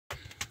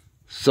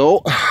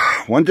So,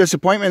 one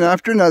disappointment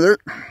after another.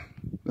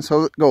 That's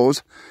how it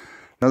goes.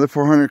 Another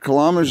 400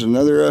 kilometers,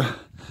 another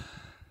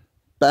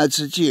bad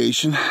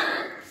situation.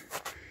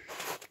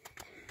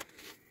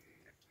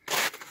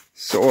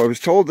 So I was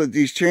told that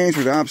these chains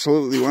would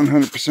absolutely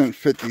 100%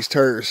 fit these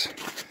tires.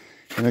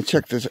 And I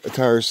checked the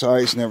tire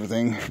size and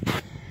everything.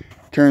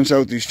 Turns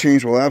out these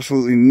chains will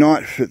absolutely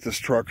not fit this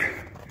truck.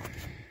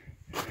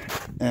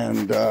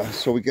 And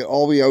so we get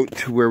all the way out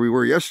to where we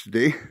were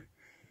yesterday.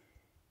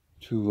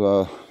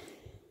 To,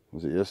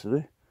 was it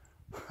yesterday?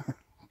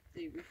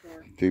 Day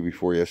before. Day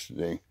before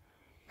yesterday.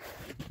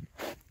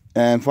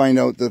 And find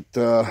out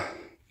that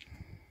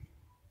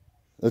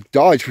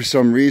Dodge, for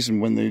some reason,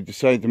 when they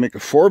decided to make a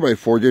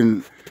 4x4,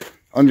 didn't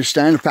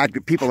understand the fact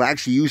that people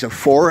actually use a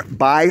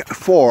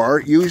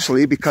 4x4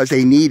 usually because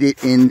they need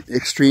it in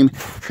extreme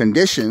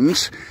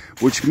conditions,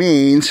 which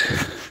means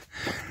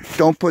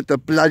don't put the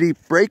bloody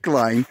brake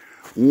line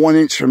 1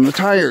 inch from the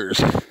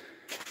tires.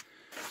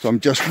 So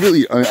I'm just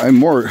really,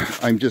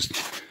 I'm just,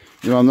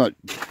 you know, I'm not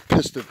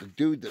pissed at the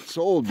dude that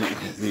sold me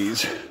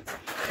these,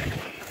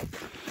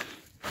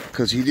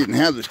 because he didn't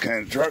have this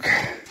kind of truck.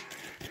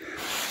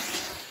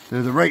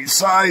 They're the right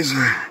size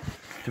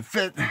to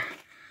fit.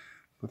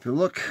 If you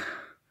look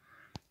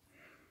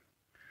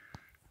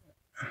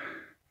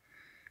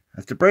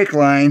at the brake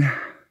line,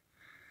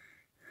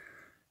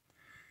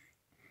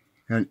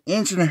 got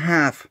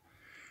 1.5 inch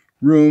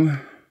room. I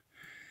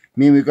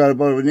mean, we've got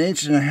about 1.5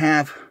 inch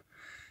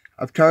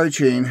of tire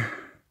chain.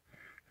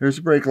 There's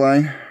the brake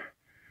line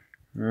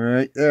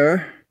right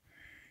there.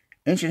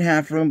 1.5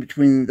 inch room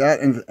between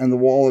that and the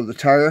wall of the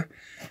tire,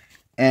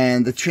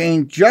 and the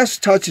chain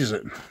just touches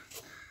it.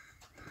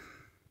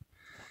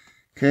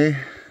 Okay,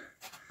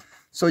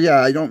 so yeah,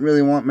 I don't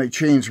really want my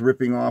chains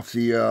ripping off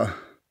the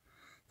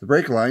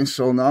brake line,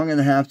 so now I'm going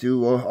to have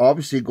to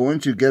obviously go in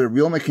to get a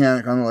real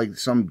mechanic on like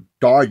some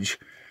Dodge.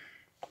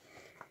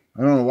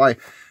 I don't know why.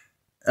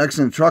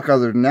 Excellent truck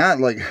other than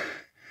that, like,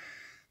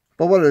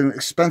 but what an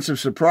expensive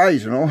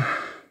surprise, you know.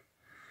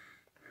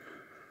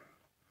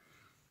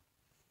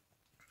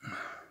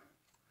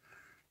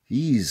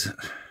 Jeez.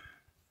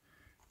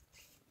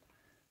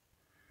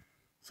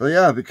 So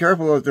yeah, be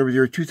careful out there with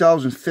your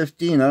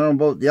 2015. I don't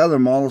know about the other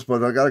models,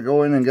 but I got to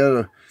go in and get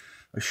a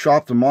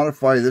shop to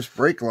modify this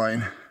brake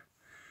line.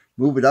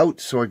 Move it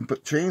out so I can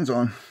put chains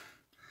on.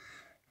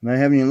 And I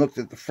haven't even looked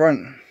at the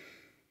front.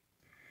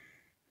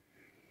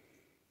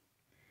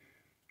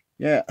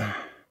 Yeah,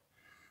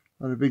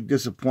 what a big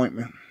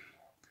disappointment.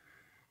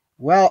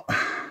 Well,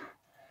 I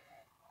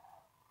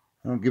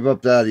don't give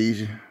up that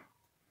easy.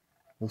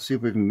 We'll see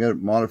if we can get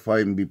it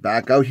modified and be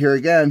back out here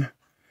again.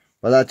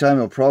 By that time,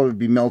 it'll probably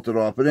be melted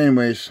off. But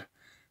anyways,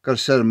 got a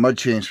set of mud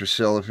chains for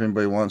sale if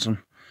anybody wants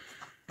them.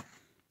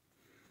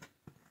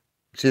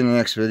 See you in the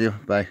next video.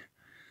 Bye.